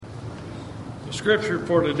Scripture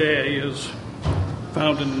for today is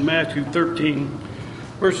found in Matthew 13,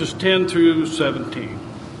 verses 10 through 17.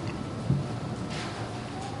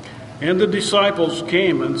 And the disciples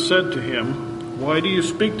came and said to him, "Why do you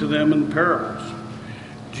speak to them in parables?"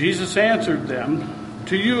 Jesus answered them,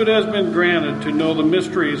 "To you it has been granted to know the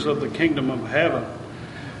mysteries of the kingdom of heaven,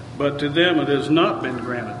 but to them it has not been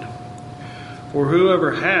granted. For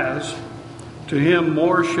whoever has, to him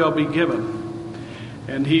more shall be given,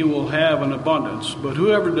 and he will have an abundance. But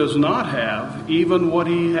whoever does not have, even what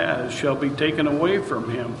he has shall be taken away from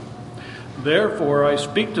him. Therefore I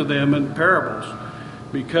speak to them in parables,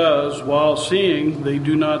 because while seeing they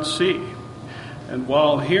do not see, and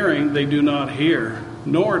while hearing they do not hear,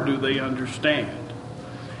 nor do they understand.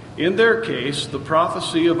 In their case, the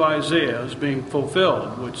prophecy of Isaiah is being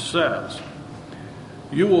fulfilled, which says,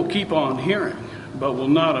 'You will keep on hearing, but will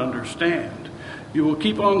not understand. You will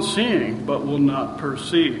keep on seeing, but will not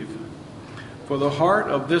perceive. For the heart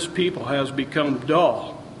of this people has become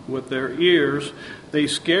dull. With their ears they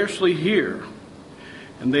scarcely hear,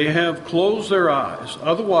 and they have closed their eyes.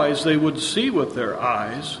 Otherwise they would see with their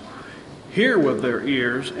eyes, hear with their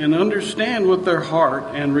ears, and understand with their heart,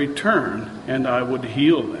 and return, and I would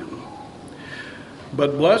heal them.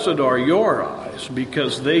 But blessed are your eyes,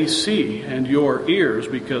 because they see, and your ears,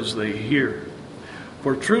 because they hear.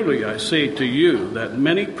 For truly I say to you that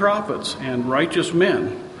many prophets and righteous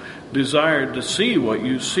men desired to see what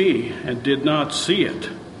you see and did not see it,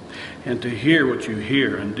 and to hear what you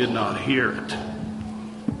hear and did not hear it."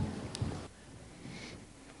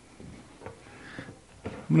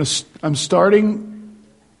 I'm starting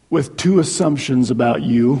with two assumptions about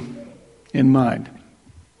you in mind.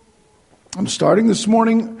 I'm starting this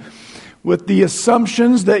morning with the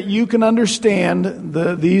assumptions that you can understand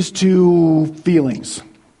these two feelings.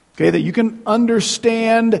 Okay, that you can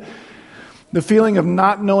understand the feeling of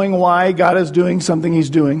not knowing why God is doing something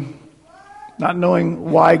He's doing, not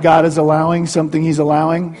knowing why God is allowing something He's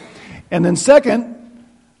allowing. And then second,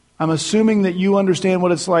 I'm assuming that you understand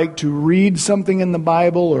what it's like to read something in the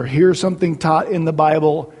Bible or hear something taught in the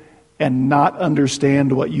Bible and not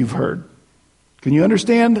understand what you've heard. Can you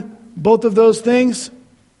understand both of those things?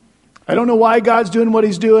 I don't know why God's doing what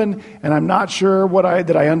He's doing, and I'm not sure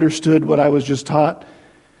that I understood what I was just taught.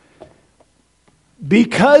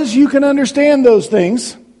 Because you can understand those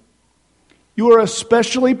things, you are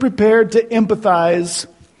especially prepared to empathize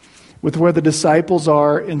with where the disciples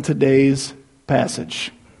are in today's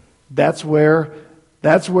passage. That's where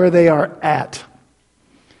they are at.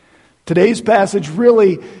 Today's passage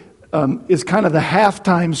really is kind of the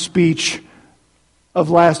halftime speech of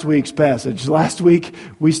last week's passage. Last week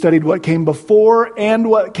we studied what came before and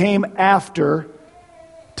what came after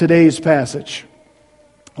today's passage.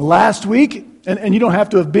 Last week, and you don't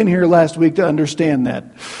have to have been here last week to understand that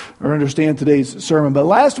or understand today's sermon, but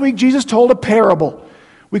last week Jesus told a parable.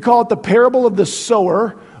 We call it the parable of the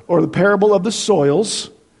sower or the parable of the soils.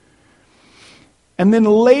 And then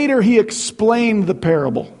later he explained the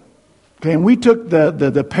parable. Okay, and we took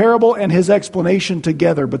the parable and his explanation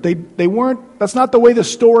together, but they weren't, that's not the way the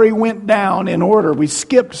story went down in order. We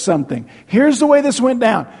skipped something. Here's the way this went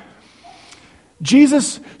down.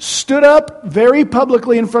 Jesus stood up very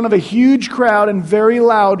publicly in front of a huge crowd and very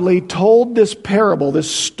loudly told this parable,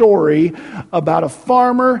 this story about a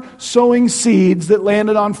farmer sowing seeds that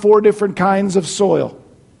landed on 4 different kinds of soil.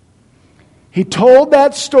 He told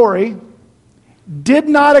that story, did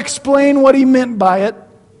not explain what he meant by it,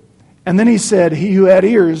 and then he said, "He who had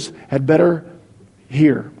ears had better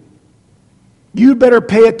hear." You'd better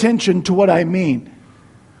pay attention to what I mean.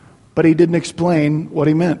 But he didn't explain what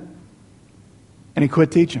he meant. And he quit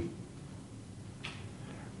teaching.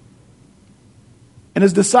 And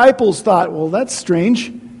his disciples thought, well, that's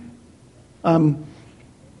strange. So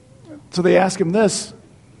they asked him this.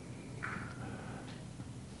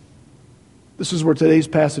 This is where today's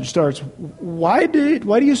passage starts. Why do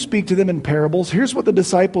you speak to them in parables? Here's what the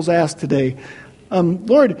disciples asked today.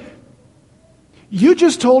 Lord, you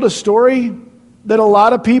just told a story that a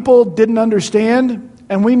lot of people didn't understand,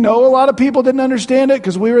 and we know a lot of people didn't understand it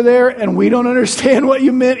because we were there, and we don't understand what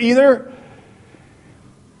you meant either.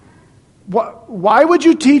 Why would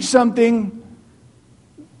you teach something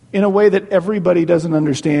in a way that everybody doesn't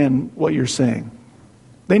understand what you're saying?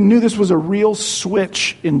 They knew this was a real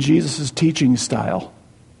switch in Jesus' teaching style.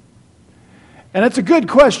 And it's a good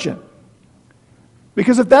question.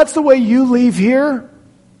 Because if that's the way you leave here,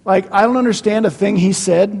 like, I don't understand a thing he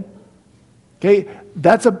said, okay,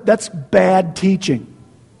 that's bad teaching.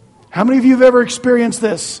 How many of you have ever experienced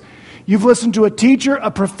this? You've listened to a teacher,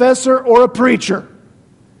 a professor, or a preacher,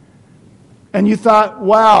 and you thought,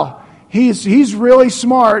 wow, he's really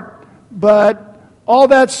smart, but all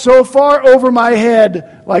that's so far over my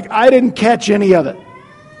head, like I didn't catch any of it.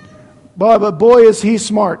 But boy, is he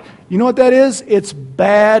smart. You know what that is? It's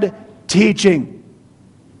bad teaching.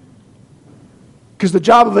 Because the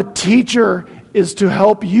job of a teacher is to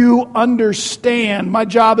help you understand. My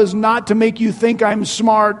job is not to make you think I'm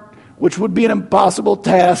smart, which would be an impossible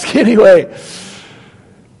task anyway.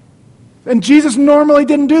 And Jesus normally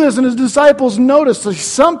didn't do this, and his disciples noticed that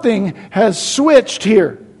something has switched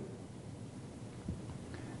here.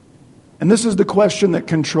 And this is the question that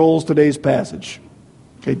controls today's passage.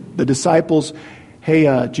 Okay, the disciples,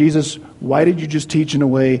 hey, Jesus, why did you just teach in a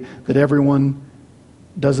way that everyone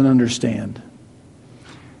doesn't understand?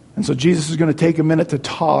 And so Jesus is going to take a minute to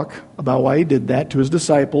talk about why he did that to his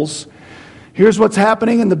disciples. Here's what's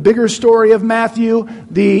happening in the bigger story of Matthew.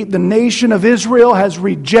 The nation of Israel has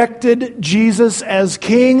rejected Jesus as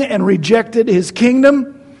king and rejected his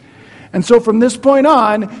kingdom. And so from this point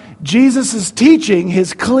on, Jesus' teaching,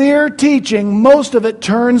 his clear teaching, most of it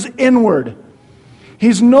turns inward.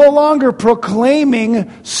 He's no longer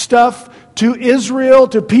proclaiming stuff to Israel,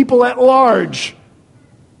 to people at large.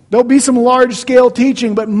 There'll be some large-scale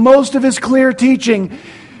teaching, but most of his clear teaching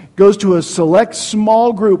goes to a select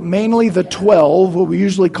small group, mainly the 12, what we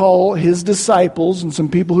usually call his disciples, and some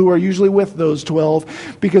people who are usually with those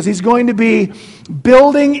 12, because he's going to be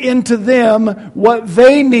building into them what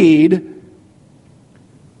they need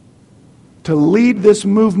to lead this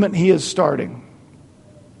movement he is starting.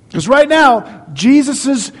 Because right now,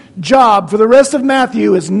 Jesus' job for the rest of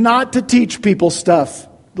Matthew is not to teach people stuff,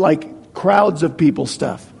 like crowds of people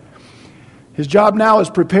stuff. His job now is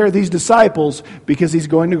prepare these disciples because he's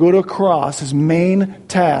going to go to a cross. His main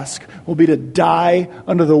task will be to die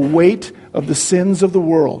under the weight of the sins of the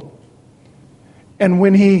world. And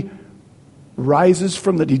when he rises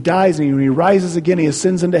he dies, and when he rises again, he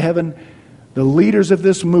ascends into heaven. The leaders of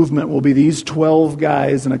this movement will be these 12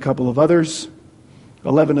 guys and a couple of others.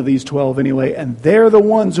 11 of these 12 anyway. And they're the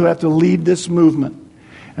ones who have to lead this movement.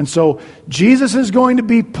 And so Jesus is going to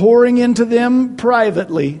be pouring into them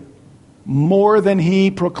privately more than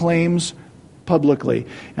he proclaims publicly.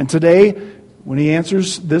 And today, when he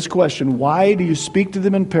answers this question, why do you speak to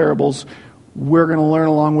them in parables? We're going to learn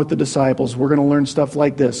along with the disciples. We're going to learn stuff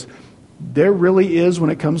like this. There really is,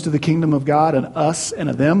 when it comes to the kingdom of God, an us and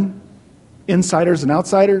a them, insiders and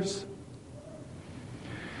outsiders.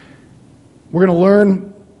 We're going to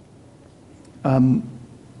learn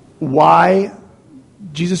why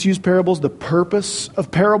Jesus used parables, the purpose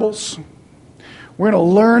of parables. We're going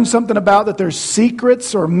to learn something about that there's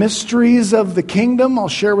secrets or mysteries of the kingdom. I'll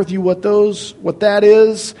share with you what that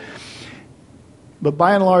is. But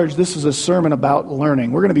by and large, this is a sermon about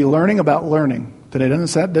learning. We're going to be learning about learning today.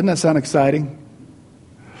 Doesn't that sound exciting?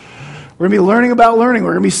 We're going to be learning about learning.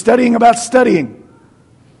 We're going to be studying about studying.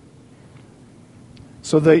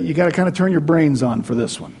 So that you got to kind of turn your brains on for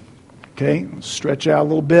this one. Okay? Stretch out a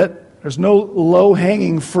little bit. There's no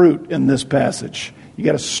low-hanging fruit in this passage. You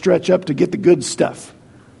got to stretch up to get the good stuff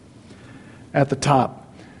at the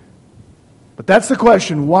top. But that's the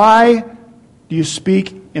question. Why do you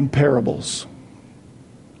speak in parables?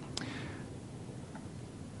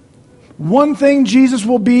 One thing Jesus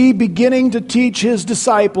will be beginning to teach his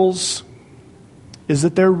disciples is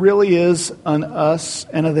that there really is an us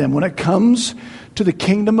and a them. When it comes to the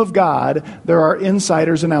kingdom of God, there are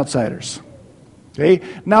insiders and outsiders. Okay?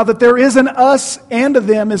 Now, that there is an us and a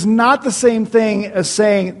them is not the same thing as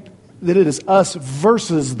saying that it is us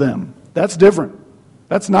versus them. That's different.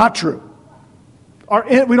 That's not true.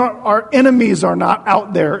 Our enemies are not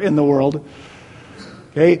out there in the world.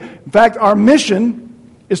 Okay? In fact, our mission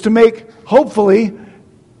is to make, hopefully,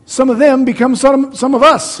 some of them become some of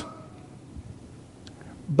us.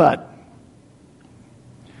 But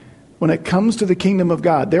when it comes to the kingdom of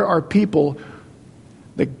God, there are people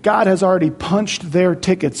that God has already punched their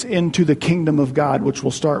tickets into the kingdom of God, which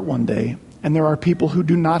will start one day. And there are people who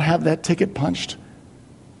do not have that ticket punched.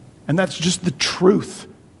 And that's just the truth.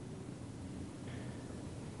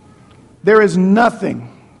 There's nothing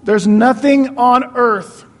on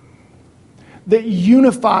earth that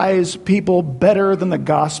unifies people better than the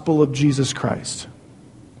gospel of Jesus Christ.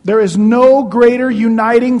 There is no greater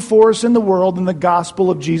uniting force in the world than the gospel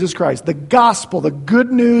of Jesus Christ. The gospel, the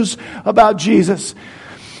good news about Jesus,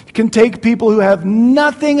 can take people who have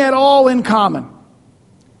nothing at all in common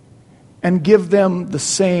and give them the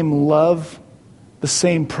same love, the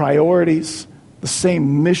same priorities, the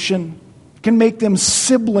same mission. It can make them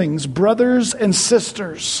siblings, brothers and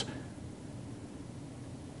sisters.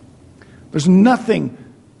 There's nothing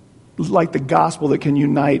like the gospel that can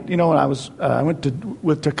unite. You know, when I went to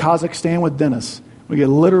Kazakhstan with Dennis. We get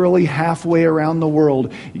literally halfway around the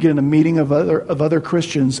world. You get in a meeting of other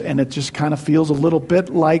Christians, and it just kind of feels a little bit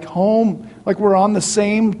like home, like we're on the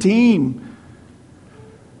same team.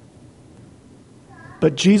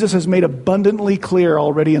 But Jesus has made abundantly clear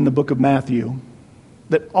already in the book of Matthew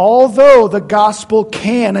that although the gospel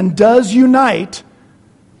can and does unite,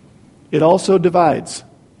 it also divides.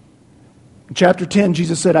 In chapter 10,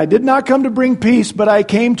 Jesus said, I did not come to bring peace, but I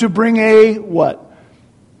came to bring a what?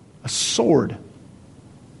 A sword.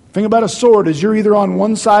 The thing about a sword is you're either on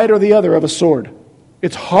one side or the other of a sword.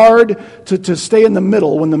 It's hard to stay in the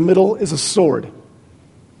middle when the middle is a sword.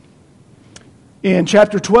 In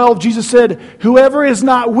chapter 12, Jesus said, whoever is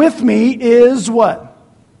not with me is what?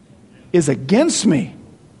 Is against me.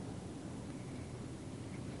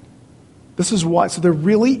 This is why. So there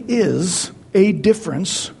really is a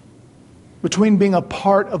difference between being a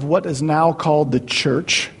part of what is now called the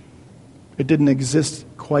church. It didn't exist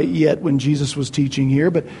quite yet when Jesus was teaching here,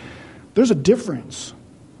 but there's a difference.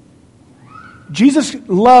 Jesus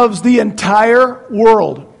loves the entire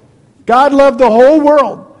world. God loved the whole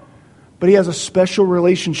world, but he has a special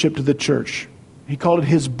relationship to the church. He called it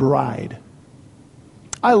his bride.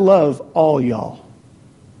 I love all y'all,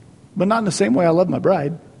 but not in the same way I love my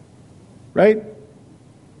bride, right?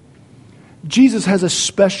 Jesus has a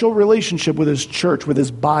special relationship with his church, with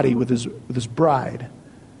his body, with his bride.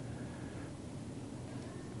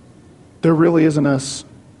 There really is an us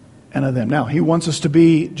and a them. Now,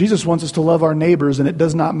 Jesus wants us to love our neighbors, and it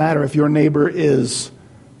does not matter if your neighbor is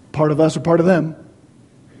part of us or part of them.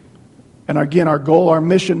 And again, our goal, our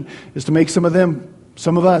mission is to make some of them,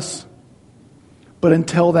 some of us. But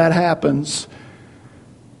until that happens,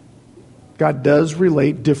 God does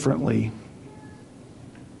relate differently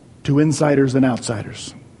to insiders and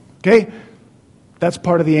outsiders. Okay? That's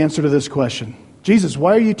part of the answer to this question. Jesus,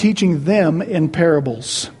 why are you teaching them in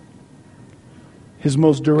parables? The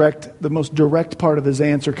most direct part of his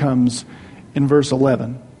answer comes in verse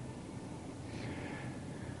 11,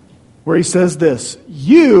 where he says this,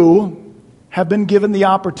 you have been given the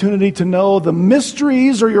opportunity to know the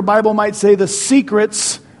mysteries, or your Bible might say the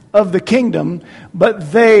secrets of the kingdom,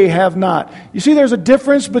 but they have not. You see, there's a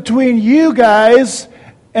difference between you guys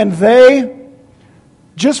and they.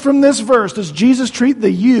 Just from this verse, does Jesus treat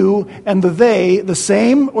the you and the they the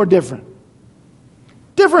same or different?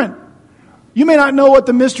 Different. You may not know what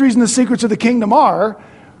the mysteries and the secrets of the kingdom are,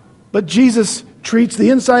 but Jesus treats the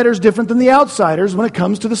insiders different than the outsiders when it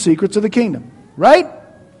comes to the secrets of the kingdom. Right? All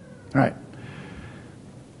right.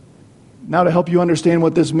 Now, to help you understand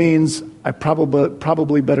what this means, I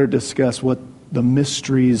probably better discuss what the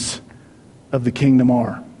mysteries of the kingdom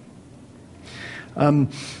are. When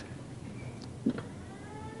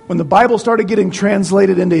the Bible started getting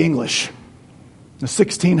translated into English, the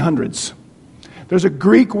 1600s, there's a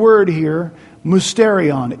Greek word here,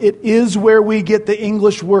 mysterion. It is where we get the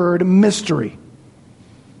English word mystery.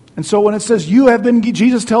 And so when it says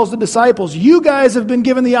Jesus tells the disciples, you guys have been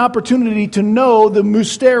given the opportunity to know the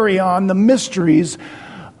mysterion, the mysteries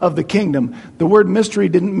of the kingdom. The word mystery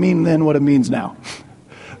didn't mean then what it means now.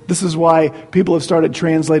 This is why people have started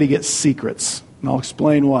translating it secrets. And I'll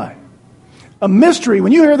explain why. A mystery,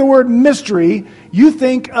 when you hear the word mystery, you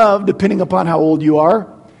think of, depending upon how old you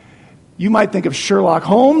are, you might think of Sherlock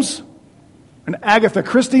Holmes, an Agatha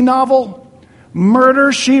Christie novel,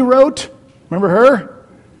 Murder, She Wrote. Remember her?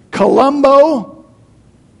 Columbo,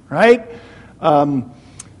 right?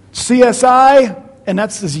 CSI, and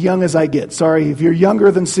that's as young as I get. Sorry, if you're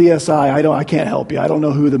younger than CSI, I can't help you. I don't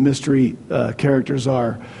know who the mystery characters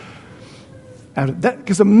are.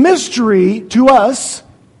 Because a mystery to us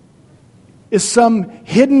is some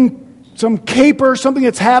hidden, some caper, something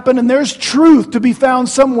that's happened, and there's truth to be found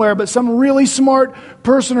somewhere, but some really smart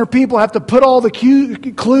person or people have to put all the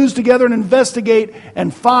clues together and investigate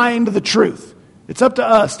and find the truth. It's up to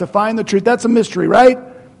us to find the truth. That's a mystery, right?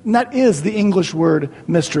 And that is the English word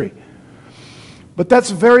mystery. But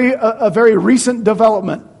that's a very recent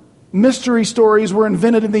development. Mystery stories were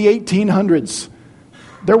invented in the 1800s.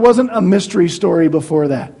 There wasn't a mystery story before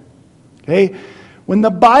that. Okay? When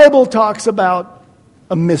the Bible talks about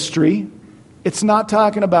a mystery, it's not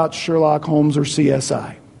talking about Sherlock Holmes or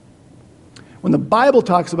CSI. When the Bible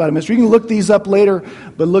talks about a mystery, you can look these up later,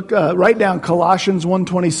 but write down Colossians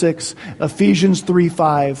 1:26, Ephesians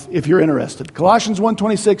 3:5, if you're interested. Colossians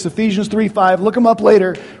 1:26, Ephesians 3:5, look them up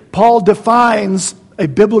later. Paul defines a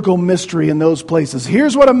biblical mystery in those places.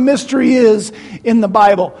 Here's what a mystery is in the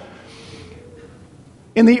Bible.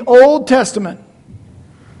 In the Old Testament,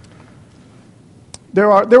 there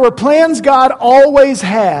were plans God always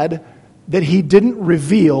had that he didn't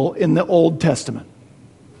reveal in the Old Testament.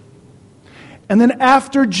 And then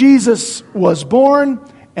after Jesus was born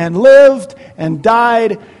and lived and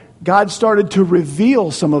died, God started to reveal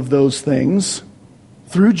some of those things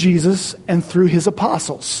through Jesus and through his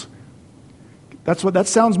apostles. That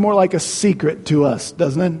sounds more like a secret to us,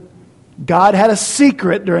 doesn't it? God had a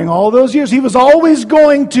secret during all those years. He was always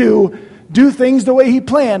going to do things the way he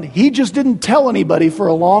planned. He just didn't tell anybody for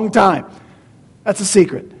a long time. That's a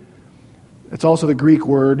secret. It's also the Greek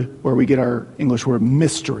word where we get our English word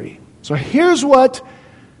mystery. So here's what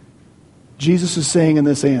Jesus is saying in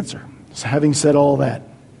this answer. So having said all that,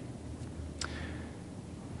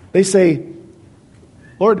 they say,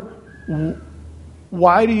 Lord,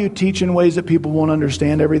 why do you teach in ways that people won't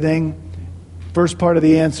understand everything? First part of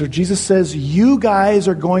the answer, Jesus says, you guys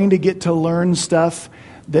are going to get to learn stuff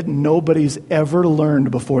that nobody's ever learned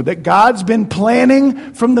before, that God's been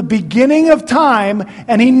planning from the beginning of time,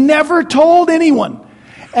 and he never told anyone.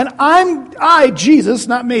 And Jesus,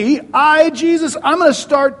 not me, Jesus, I'm going to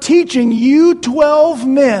start teaching you 12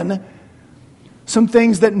 men some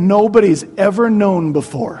things that nobody's ever known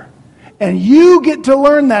before. And you get to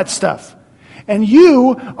learn that stuff. And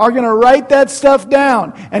you are going to write that stuff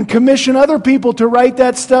down and commission other people to write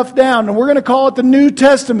that stuff down. And we're going to call it the New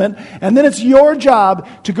Testament. And then it's your job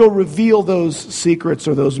to go reveal those secrets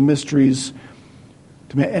or those mysteries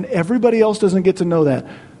to me. And everybody else doesn't get to know that.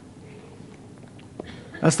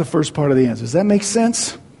 That's the first part of the answer. Does that make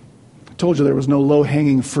sense? I told you there was no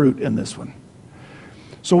low-hanging fruit in this one.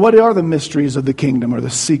 So what are the mysteries of the kingdom or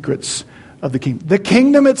the secrets of the kingdom? The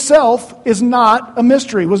kingdom itself is not a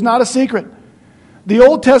mystery, was not a secret. The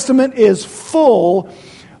Old Testament is full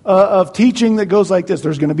of teaching that goes like this.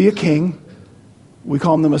 There's going to be a king. We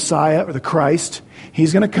call him the Messiah or the Christ.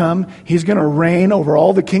 He's going to come. He's going to reign over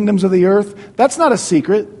all the kingdoms of the earth. That's not a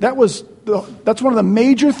secret. That's one of the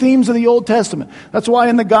major themes of the Old Testament. That's why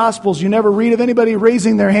in the Gospels you never read of anybody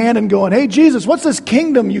raising their hand and going, hey, Jesus, what's this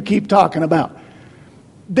kingdom you keep talking about?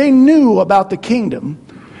 They knew about the kingdom,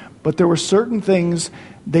 but there were certain things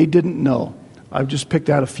they didn't know. I've just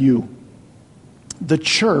picked out a few. The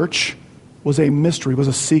church was a mystery, was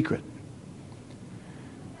a secret.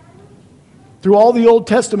 Through all the Old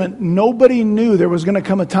Testament, nobody knew there was going to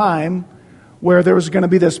come a time where there was going to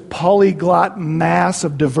be this polyglot mass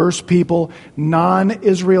of diverse people,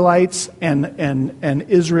 non-Israelites and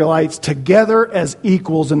Israelites together as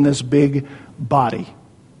equals in this big body.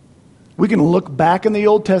 We can look back in the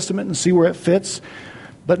Old Testament and see where it fits,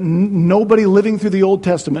 but nobody living through the Old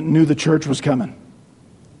Testament knew the church was coming.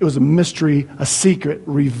 It was a mystery, a secret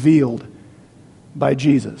revealed by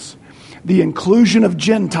Jesus. The inclusion of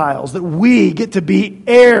Gentiles, that we get to be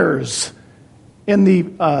heirs in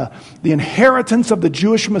the inheritance of the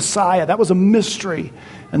Jewish Messiah. That was a mystery.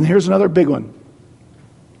 And here's another big one.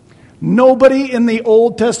 Nobody in the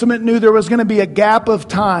Old Testament knew there was going to be a gap of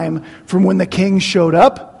time from when the king showed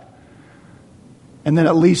up and then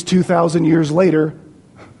at least 2,000 years later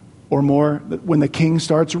or more when the king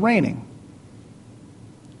starts reigning.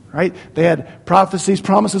 Right? They had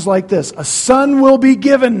promises like this. A son will be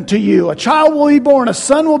given to you. A child will be born. A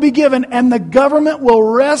son will be given. And the government will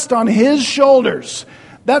rest on his shoulders.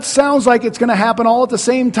 That sounds like it's going to happen all at the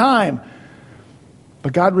same time.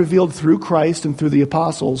 But God revealed through Christ and through the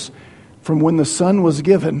apostles, from when the son was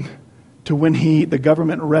given to when the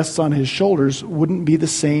government rests on his shoulders wouldn't be the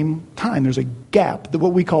same time. There's a gap,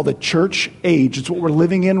 what we call the church age. It's what we're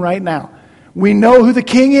living in right now. We know who the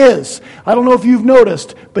king is. I don't know if you've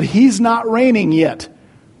noticed, but he's not reigning yet.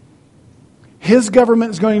 His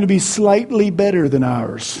government is going to be slightly better than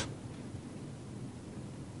ours.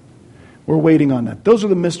 We're waiting on that. Those are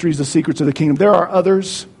the mysteries, the secrets of the kingdom. There are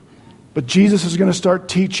others, but Jesus is going to start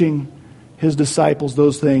teaching his disciples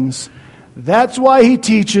those things. That's why he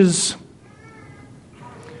teaches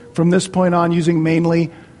from this point on using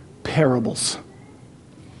mainly parables.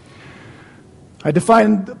 I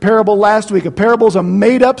defined a parable last week. A parable is a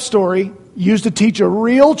made-up story used to teach a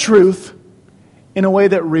real truth in a way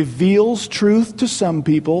that reveals truth to some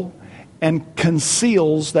people and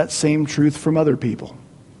conceals that same truth from other people.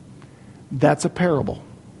 That's a parable.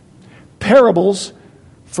 Parables,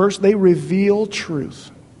 first, they reveal truth.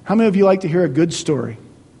 How many of you like to hear a good story?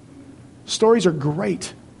 Stories are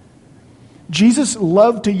great. Jesus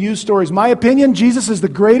loved to use stories. My opinion, Jesus is the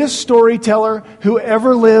greatest storyteller who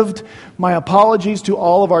ever lived. My apologies to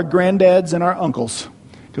all of our granddads and our uncles,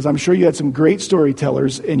 because I'm sure you had some great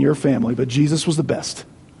storytellers in your family, but Jesus was the best.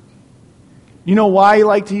 You know why he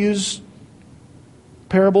liked to use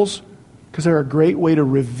parables? Because they're a great way to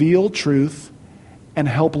reveal truth and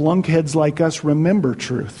help lunkheads like us remember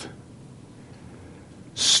truth.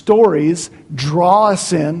 Stories draw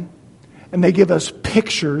us in and they give us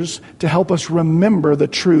pictures to help us remember the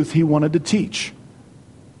truth he wanted to teach.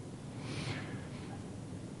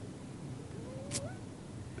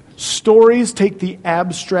 Stories take the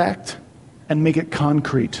abstract and make it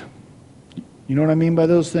concrete. You know what I mean by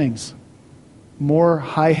those things? More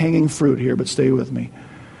high-hanging fruit here, but stay with me.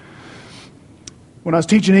 When I was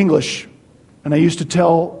teaching English, and I used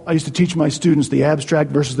to teach my students the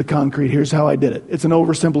abstract versus the concrete, here's how I did it. It's an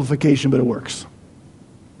oversimplification, but it works.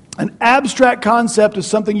 An abstract concept is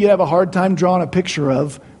something you have a hard time drawing a picture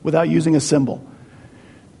of without using a symbol.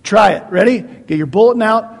 Try it. Ready? Get your bulletin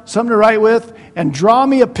out, something to write with, and draw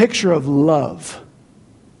me a picture of love.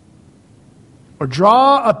 Or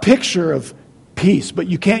draw a picture of peace. But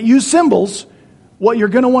you can't use symbols. What you're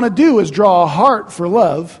going to want to do is draw a heart for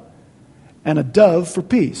love and a dove for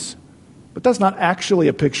peace. But that's not actually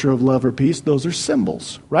a picture of love or peace. Those are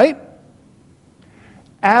symbols, right?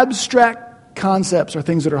 Abstract concepts are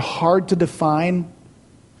things that are hard to define,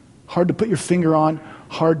 hard to put your finger on,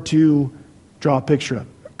 hard to draw a picture of.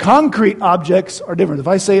 Concrete objects are different. If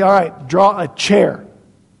I say, all right, draw a chair,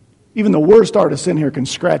 even the worst artists in here can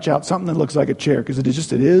scratch out something that looks like a chair because it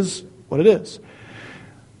is what it is.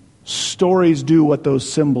 Stories do what those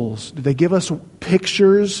symbols do. They give us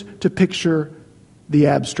pictures to picture the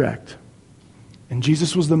abstract. And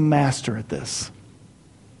Jesus was the master at this.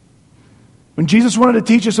 When Jesus wanted to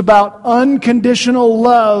teach us about unconditional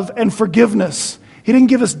love and forgiveness, he didn't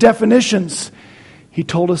give us definitions. He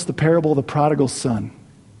told us the parable of the prodigal son.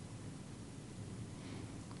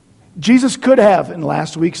 Jesus could have, in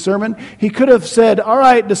last week's sermon, he could have said, all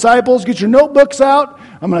right, disciples, get your notebooks out.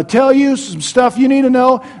 I'm going to tell you some stuff you need to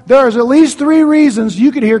know. There's at least 3 reasons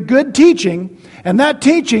you could hear good teaching, and that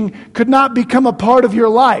teaching could not become a part of your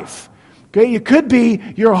life. Okay, it could be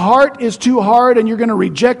your heart is too hard and you're going to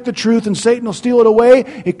reject the truth and Satan will steal it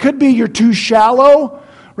away. It could be you're too shallow,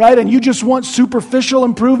 right, and you just want superficial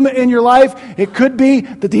improvement in your life. It could be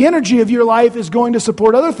that the energy of your life is going to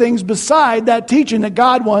support other things beside that teaching that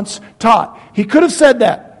God once taught. He could have said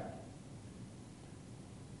that.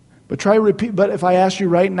 But repeat. But if I asked you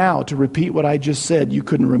right now to repeat what I just said, you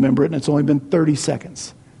couldn't remember it, and it's only been 30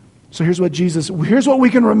 seconds. So here's what we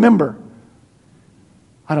can remember.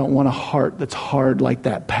 I don't want a heart that's hard like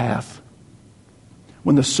that path.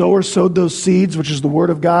 When the sower sowed those seeds, which is the Word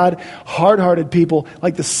of God, hard-hearted people,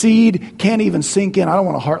 like the seed can't even sink in. I don't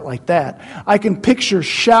want a heart like that. I can picture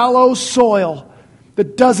shallow soil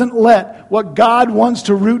that doesn't let what God wants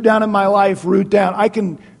to root down in my life root down. I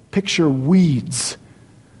can picture weeds.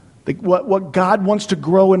 What God wants to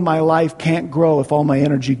grow in my life can't grow if all my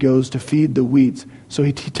energy goes to feed the weeds. So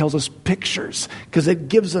he tells us pictures because it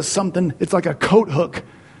gives us something. It's like a coat hook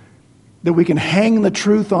that we can hang the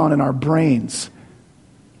truth on in our brains.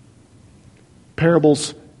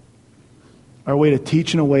 Parables are a way to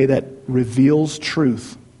teach in a way that reveals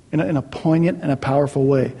truth in a poignant and a powerful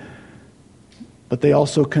way. But they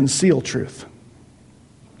also conceal truth.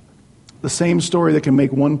 The same story that can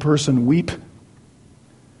make one person weep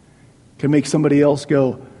can make somebody else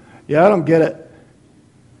go, yeah, I don't get it.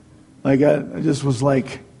 Like, I just was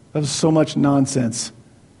like, that was so much nonsense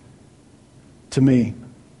to me.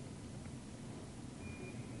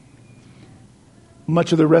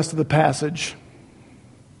 Much of the rest of the passage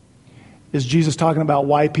is Jesus talking about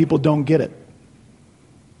why people don't get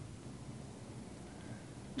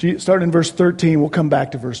it. Starting in verse 13, we'll come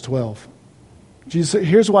back to verse 12. Jesus said,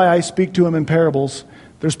 here's why I speak to him in parables.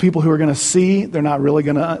 There's people who are going to see, they're not really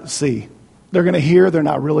going to see. They're going to hear, they're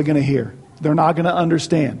not really going to hear. They're not going to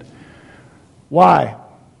understand. Why?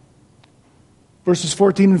 Verses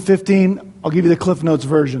 14 and 15, I'll give you the Cliff Notes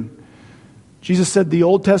version. Jesus said the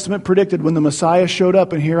Old Testament predicted when the Messiah showed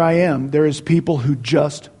up, and here I am, there is people who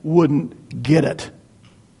just wouldn't get it.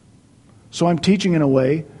 So I'm teaching in a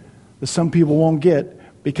way that some people won't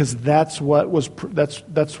get, because that's what was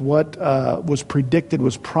predicted,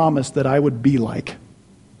 was promised that I would be like.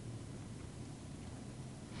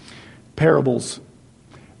 Parables.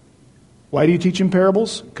 Why do you teach in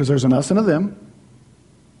parables? Because there's an us and a them.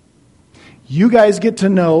 You guys get to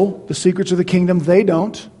know the secrets of the kingdom. They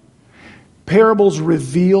don't. Parables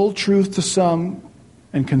reveal truth to some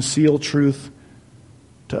and conceal truth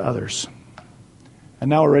to others. And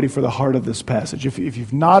now we're ready for the heart of this passage. If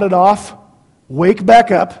you've nodded off, wake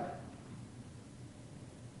back up.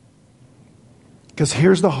 Because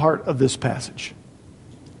here's the heart of this passage.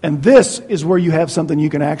 And this is where you have something you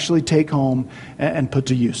can actually take home and put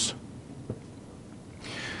to use.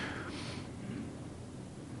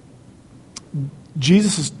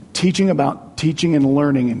 Jesus is teaching about teaching and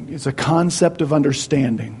learning, and it's a concept of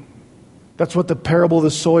understanding. That's what the parable of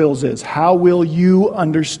the soils is. How will you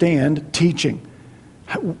understand teaching?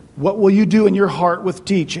 What will you do in your heart with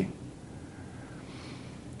teaching?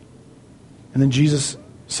 And then Jesus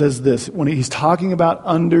says this, when he's talking about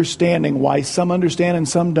understanding, why some understand and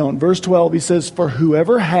some don't. Verse 12, he says, for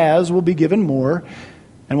whoever has will be given more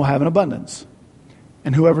and will have an abundance.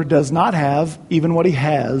 And whoever does not have, even what he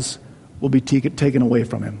has, will be taken away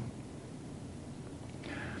from him.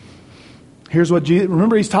 Here's what Jesus,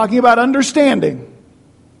 remember, he's talking about understanding.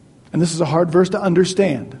 And this is a hard verse to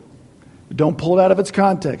understand. Don't pull it out of its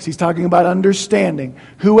context. He's talking about understanding.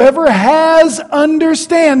 Whoever has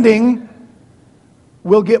understanding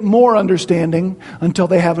will get more understanding until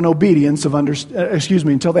they have an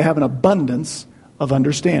until they have an abundance of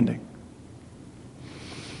understanding.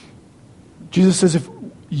 Jesus says, if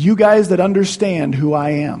you guys that understand who I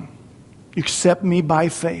am, accept me by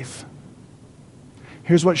faith,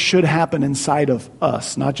 here's what should happen inside of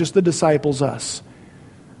us, not just the disciples, us.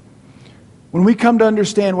 When we come to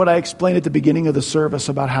understand what I explained at the beginning of the service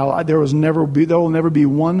about how there will never be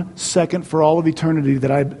 1 second for all of eternity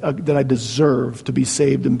that I deserve to be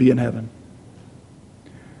saved and be in heaven.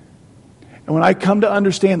 And when I come to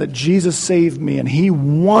understand that Jesus saved me and He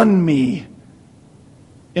won me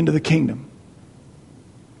into the kingdom,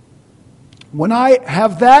 when I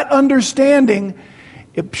have that understanding,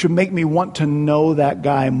 it should make me want to know that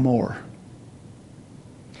guy more.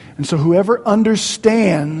 And so whoever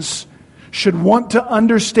understands should want to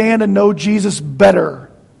understand and know Jesus better.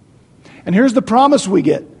 And here's the promise we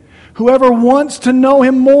get. Whoever wants to know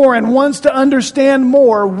Him more and wants to understand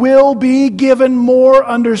more will be given more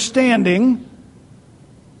understanding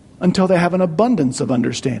until they have an abundance of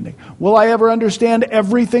understanding. Will I ever understand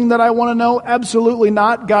everything that I want to know? Absolutely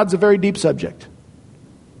not. God's a very deep subject.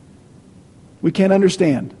 We can't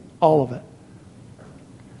understand all of it.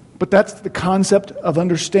 But that's the concept of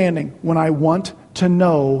understanding. When I want to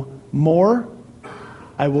know more,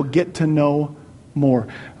 I will get to know more.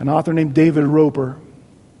 An author named David Roper,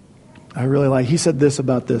 I really like, he said this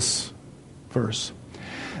about this verse.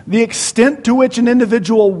 The extent to which an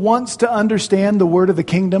individual wants to understand the word of the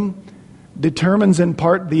kingdom determines in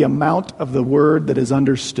part the amount of the word that is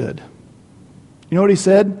understood. You know what he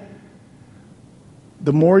said?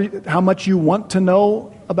 How much you want to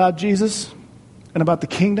know about Jesus and about the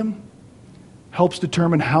kingdom helps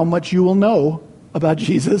determine how much you will know about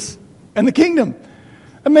Jesus and the kingdom.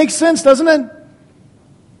 It makes sense, doesn't it?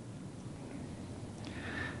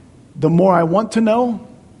 The more I want to know,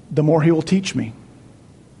 the more He will teach me.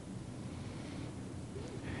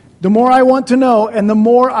 The more I want to know, and the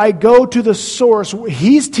more I go to the source.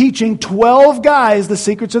 He's teaching 12 guys the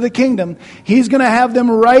secrets of the kingdom. He's going to have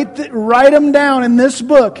them write them down in this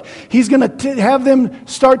book. He's going to have them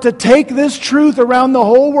start to take this truth around the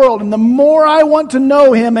whole world. And the more I want to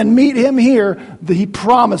know Him and meet Him here, He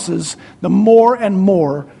promises the more and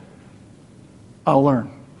more I'll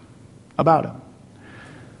learn about Him.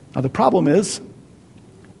 Now the problem is,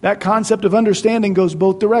 that concept of understanding goes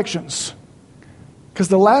both directions. Because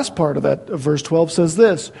the last part of that, of verse 12 says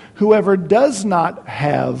this, whoever does not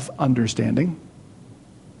have understanding,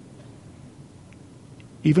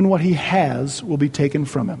 even what he has will be taken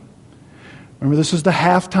from him. Remember, this is the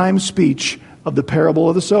halftime speech of the parable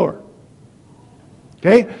of the sower.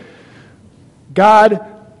 Okay? God,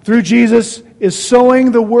 through Jesus, is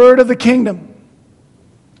sowing the word of the kingdom.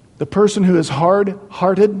 The person who is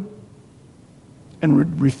hard-hearted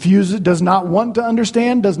and refuses, does not want to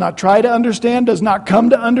understand, does not try to understand, does not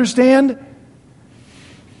come to understand,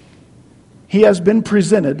 he has been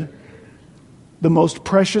presented the most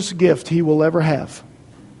precious gift he will ever have,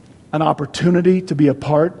 an opportunity to be a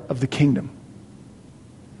part of the kingdom.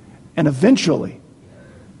 And eventually,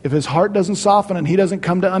 if his heart doesn't soften and he doesn't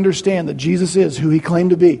come to understand that Jesus is who He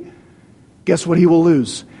claimed to be, guess what he will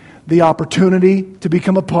lose? The opportunity to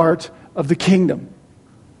become a part of the kingdom.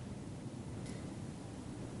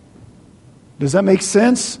 Does that make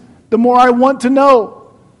sense? The more I want to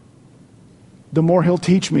know, the more He'll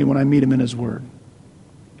teach me when I meet Him in His Word.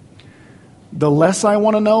 The less I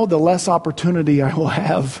want to know, the less opportunity I will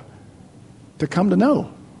have to come to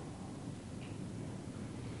know.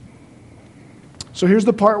 So here's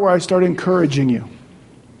the part where I start encouraging you.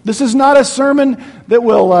 This is not a sermon that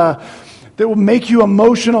will make you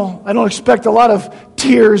emotional. I don't expect a lot of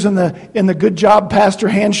tears in the good job pastor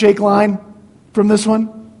handshake line from this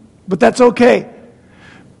one. But that's okay.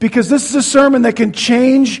 Because this is a sermon that can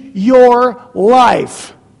change your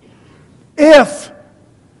life. If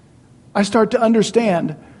I start to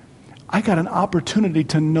understand, I got an opportunity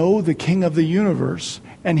to know the King of the universe.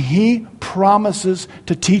 And He promises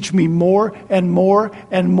to teach me more and more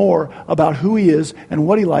and more about who He is and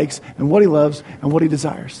what He likes and what He loves and what He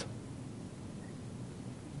desires.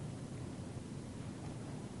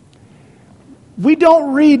 We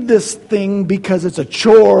don't read this thing because it's a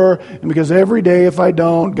chore and because every day if I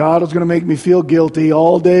don't, God is going to make me feel guilty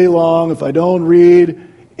all day long if I don't read.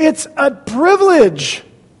 It's a privilege.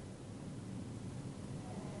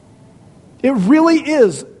 It really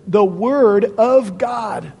is the Word of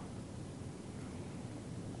God.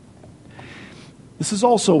 This is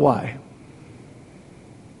also why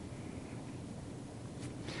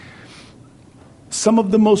some of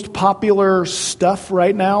the most popular stuff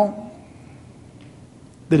right now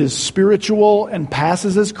that is spiritual and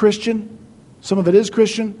passes as Christian, some of it is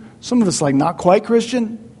Christian, some of it's like not quite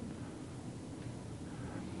Christian.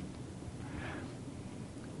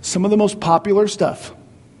 Some of the most popular stuff,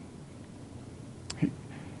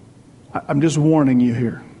 I'm just warning you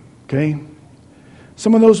here, okay?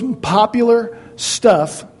 Some of those popular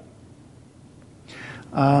stuff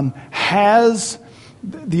has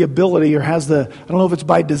the ability or has the, I don't know if it's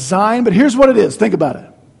by design, but here's what it is. Think about it.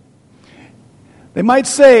 They might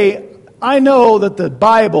say, I know that the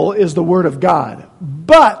Bible is the Word of God,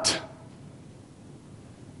 but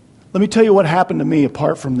let me tell you what happened to me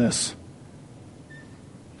apart from this.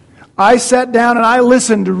 I sat down and I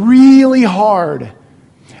listened really hard,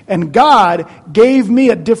 and God gave me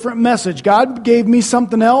a different message. God gave me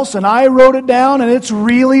something else, and I wrote it down, and it's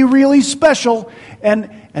really, really special, and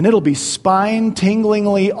it'll be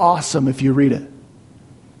spine-tinglingly awesome if you read it.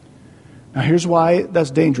 Now, here's why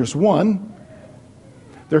that's dangerous. One,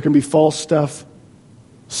 there can be false stuff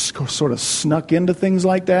sort of snuck into things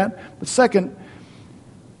like that. But second,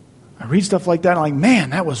 I read stuff like that and I'm like,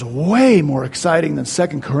 man, that was way more exciting than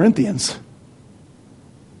 2 Corinthians.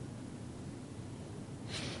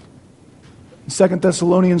 2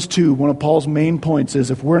 Thessalonians 2, one of Paul's main points is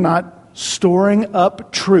if we're not storing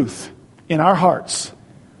up truth in our hearts,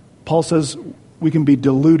 Paul says we can be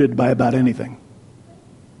deluded by about anything.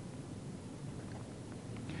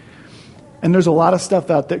 And there's a lot of stuff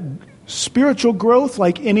out there. Spiritual growth,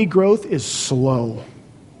 like any growth, is slow.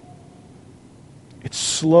 It's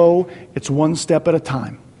slow. It's one step at a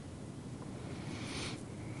time.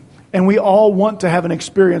 And we all want to have an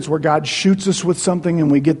experience where God shoots us with something and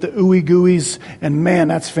we get the ooey gooeys, and man,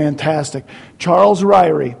 that's fantastic. Charles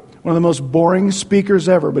Ryrie, one of the most boring speakers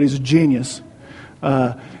ever, but he's a genius.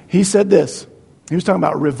 He said this. He was talking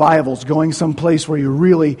about revivals, going someplace where you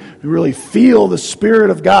really feel the Spirit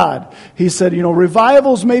of God. He said,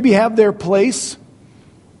 revivals maybe have their place,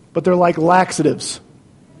 but they're like laxatives.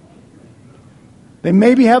 They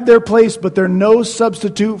maybe have their place, but they're no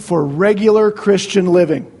substitute for regular Christian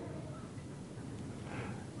living.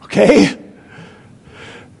 Okay?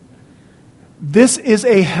 This is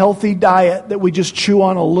a healthy diet that we just chew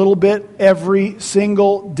on a little bit every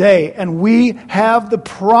single day. And we have the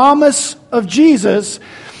promise of Jesus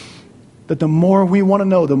that the more we want to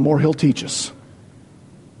know, the more He'll teach us.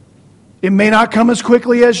 It may not come as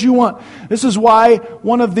quickly as you want. This is why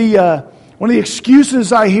one of the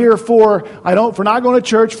excuses I hear for not going to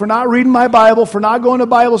church, for not reading my Bible, for not going to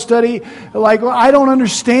Bible study, like, well, I don't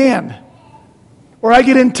understand. Or I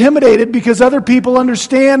get intimidated because other people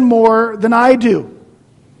understand more than I do.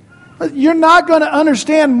 You're not going to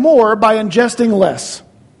understand more by ingesting less.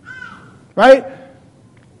 Right?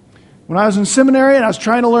 When I was in seminary and I was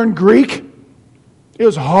trying to learn Greek, it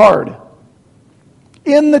was hard.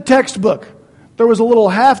 In the textbook, there was a little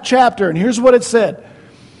half chapter, and here's what it said.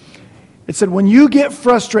 It said, when you get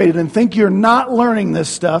frustrated and think you're not learning this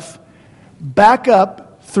stuff, back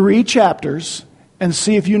up 3 chapters and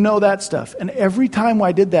see if you know that stuff. And every time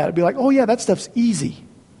I did that, I'd be like, oh yeah, that stuff's easy.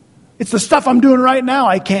 It's the stuff I'm doing right now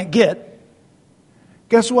I can't get.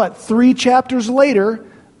 Guess what? 3 chapters later,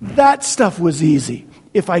 that stuff was easy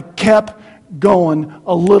if I kept going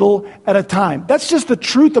a little at a time. That's just the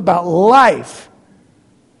truth about life.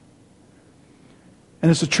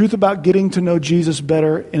 And it's the truth about getting to know Jesus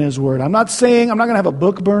better in His Word. I'm not saying I'm not going to have a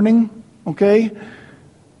book burning, okay?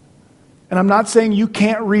 And I'm not saying you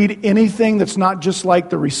can't read anything that's not just like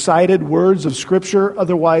the recited words of Scripture.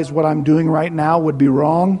 Otherwise, what I'm doing right now would be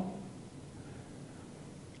wrong.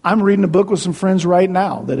 I'm reading a book with some friends right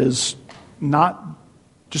now that is not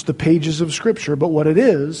just the pages of Scripture, but what it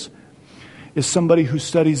is somebody who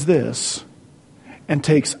studies this and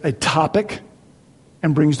takes a topic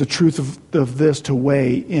and brings the truth of this to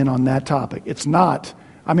weigh in on that topic. It's not,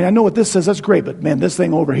 I know what this says, that's great, but man, this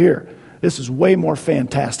thing over here, this is way more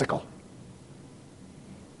fantastical.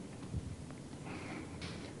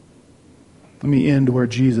 Let me end where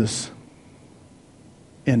Jesus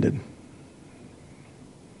ended.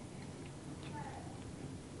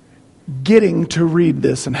 Getting to read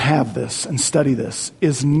this and have this and study this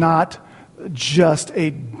is not just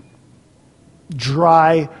a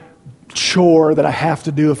dry chore that I have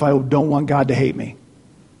to do if I don't want God to hate me.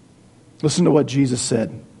 Listen to what Jesus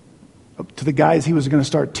said to the guys he was going to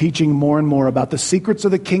start teaching more and more about the secrets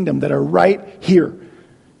of the kingdom that are right here.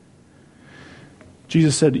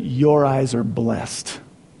 Jesus said, your eyes are blessed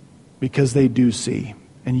because they do see,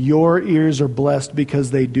 and your ears are blessed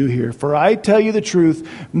because they do hear. For I tell you the truth,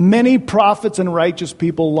 many prophets and righteous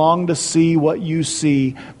people long to see what you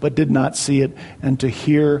see, but did not see it, and to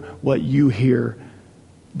hear what you hear,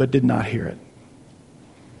 but did not hear it.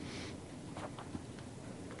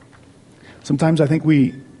 Sometimes I think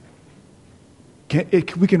we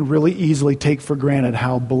can really easily take for granted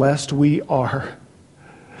how blessed we are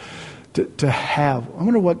to have. I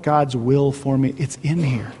wonder what God's will for me. It's in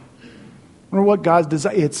here. I wonder what God's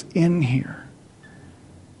desire. It's in here.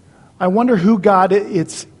 I wonder who God is.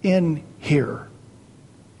 It's in here.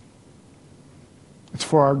 It's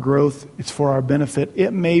for our growth. It's for our benefit.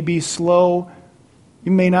 It may be slow.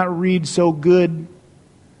 You may not read so good.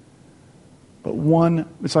 But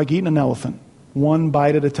it's like eating an elephant. One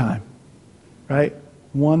bite at a time. Right?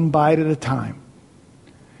 One bite at a time.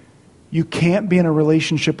 You can't be in a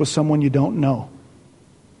relationship with someone you don't know.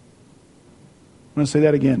 I'm going to say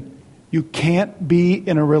that again. You can't be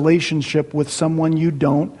in a relationship with someone you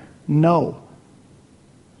don't know.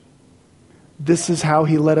 This is how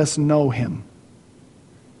he let us know him.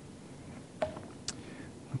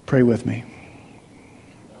 Pray with me.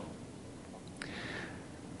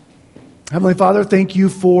 Heavenly Father, thank you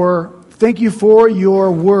for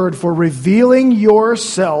your word, for revealing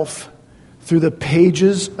yourself through the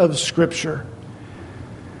pages of Scripture.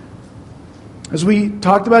 As we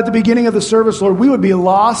talked about at the beginning of the service, Lord, we would be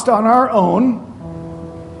lost on our own,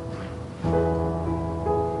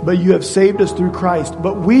 but you have saved us through Christ.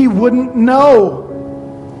 But we wouldn't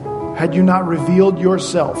know had you not revealed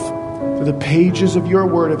yourself through the pages of your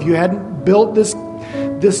word. If you hadn't built this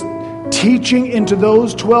teaching into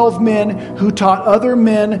those 12 men who taught other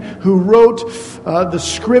men, who wrote the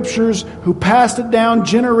Scriptures, who passed it down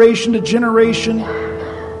generation to generation,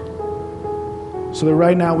 so that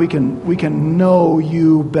right now we can know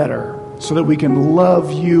you better, so that we can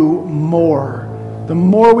love you more. The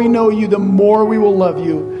more we know you, the more we will love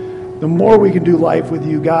you, the more we can do life with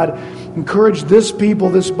you. God, encourage this people,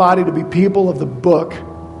 this body, to be people of the book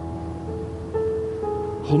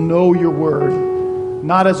who'll know your word,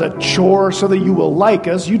 not as a chore so that you will like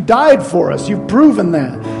us. You died for us. You've proven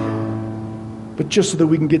that. But just so that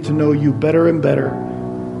we can get to know you better and better,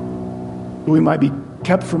 that we might be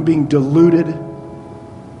kept from being deluded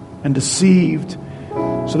and deceived,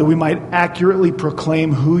 so that we might accurately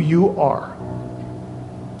proclaim who you are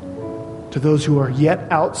to those who are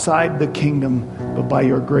yet outside the kingdom, but by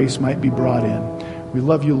your grace might be brought in. We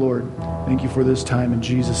love you, Lord. Thank you for this time in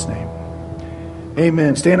Jesus' name.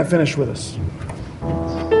 Amen. Stand and finish with us.